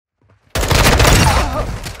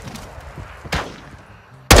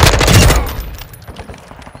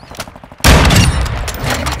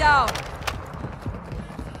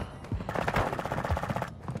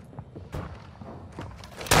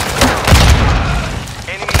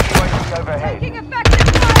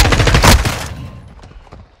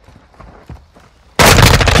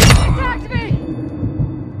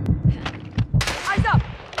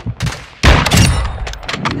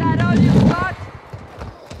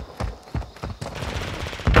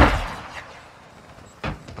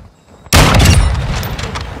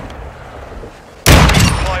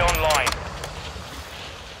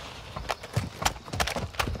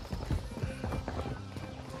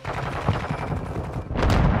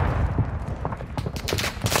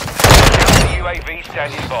UAV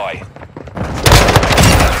standing by.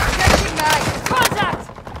 Changing mag! Contact!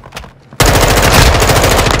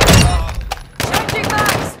 Changing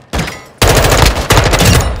mags!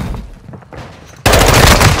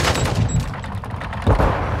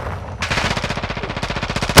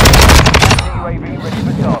 UAV ready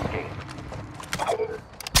for tasking.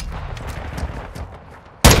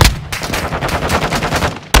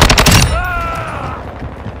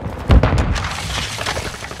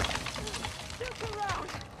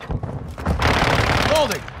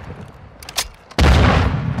 Holding!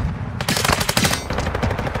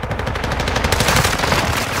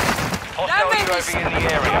 Hostile Damn it! UAV in the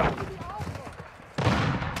area.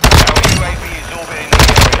 Our UAV is orbiting the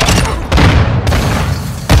area.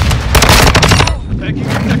 Taking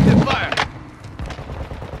effective fire!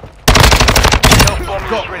 Stealth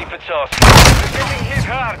bomber is ready for tasking. We're getting hit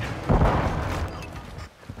hard.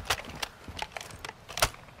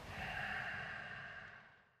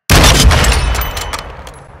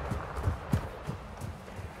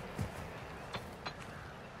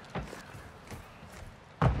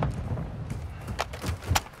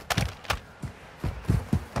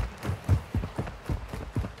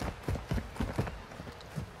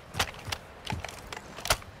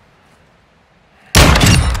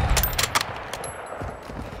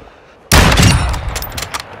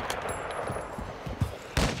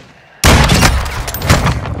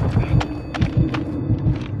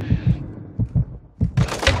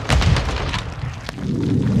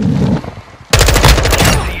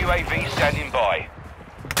 UAV standing by.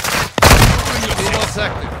 Eagle's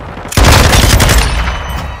active.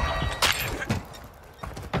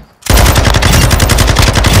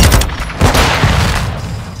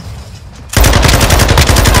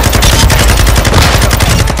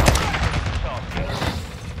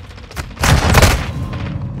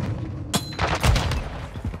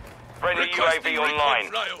 Friendly UAV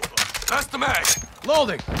online. That's the mag.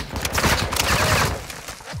 Loading.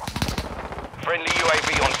 Friendly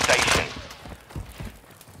UAV on station.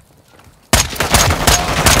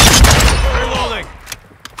 Reloading.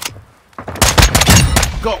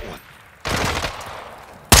 Got one.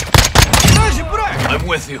 I'm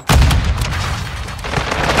with you.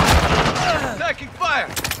 Taking fire.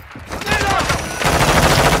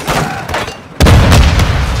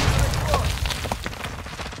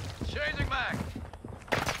 Changing mag.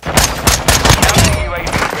 Counter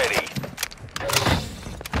UAV ready.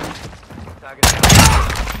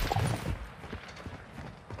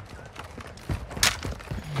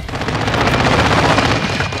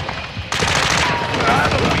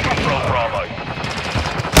 We control Bravo.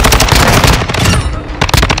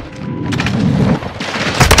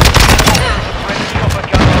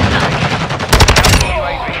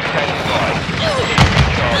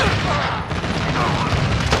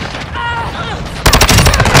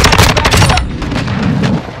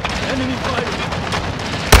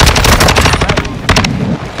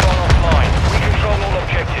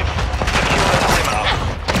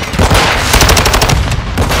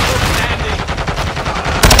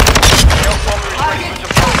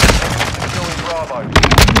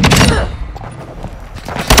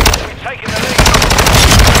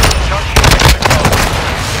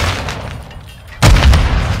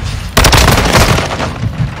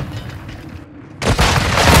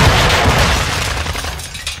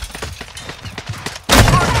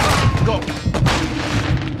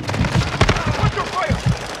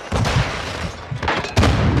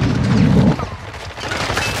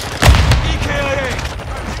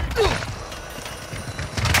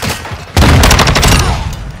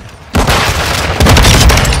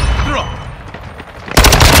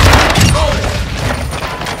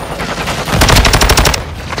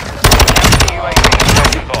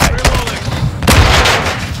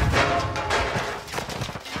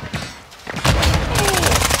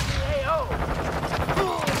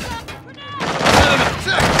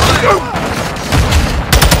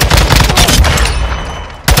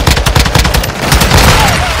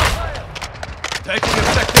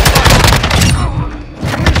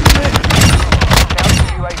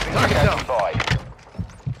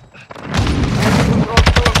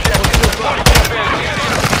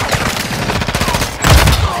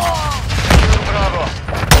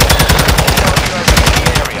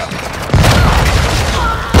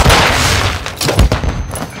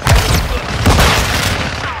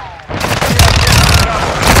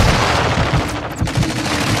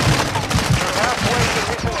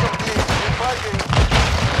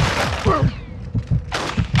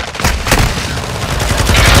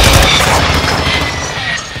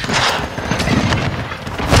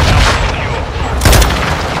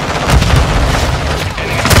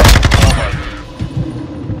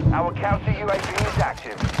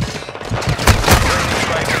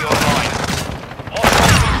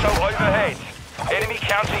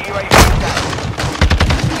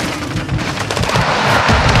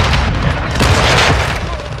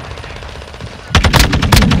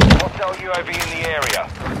 area.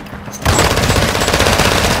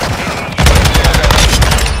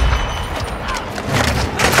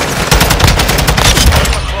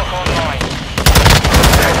 Clock online.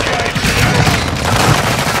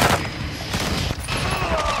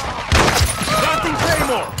 Planting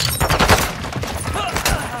Claymore!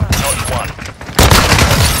 Notch 1.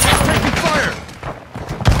 Taking fire!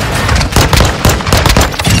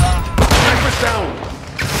 Sniper's down!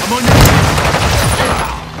 I'm on your...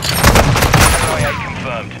 MIA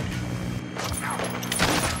confirmed.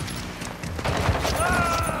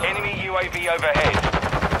 Enemy UAV overhead.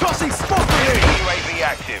 Tossing smoke grenade! UAV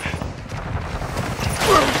active.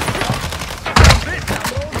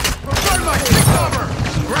 Thermite, take cover!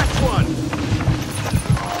 Scratch one!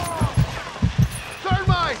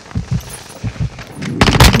 Thermite!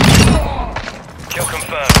 Kill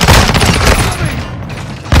confirmed.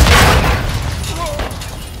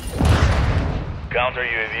 Counter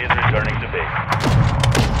UAV is returning to base.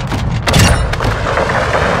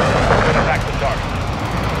 Attack the target.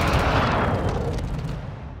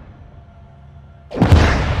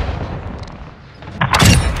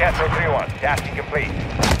 Castro 3-1, tasking complete.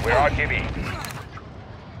 We're RTB.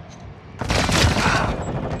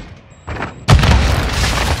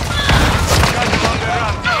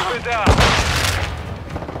 Keep it down.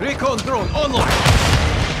 Recon drone online!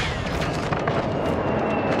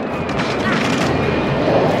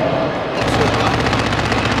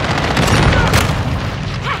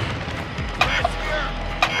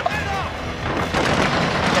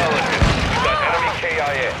 We've got enemy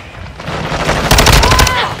KIA.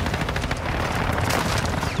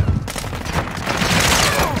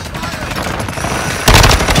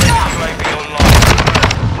 UAV online.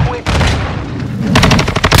 Quick.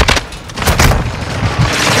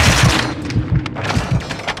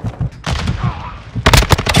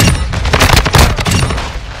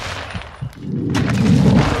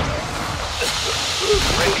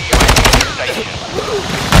 Ready UAV station.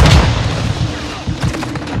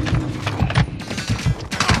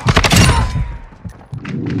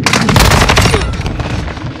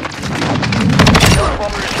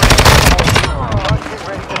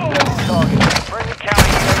 Friendly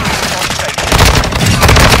county UAV on station.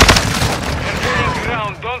 Continuing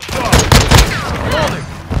ground, don't stop. Holding!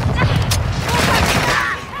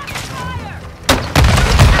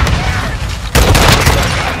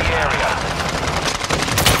 In the area.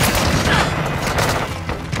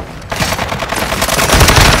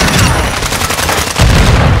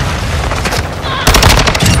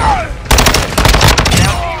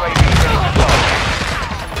 County UAV ready to fly.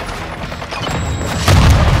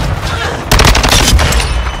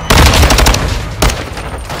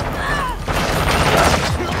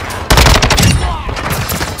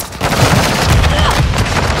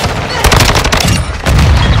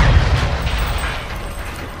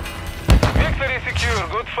 Victory secure,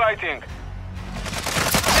 good fighting.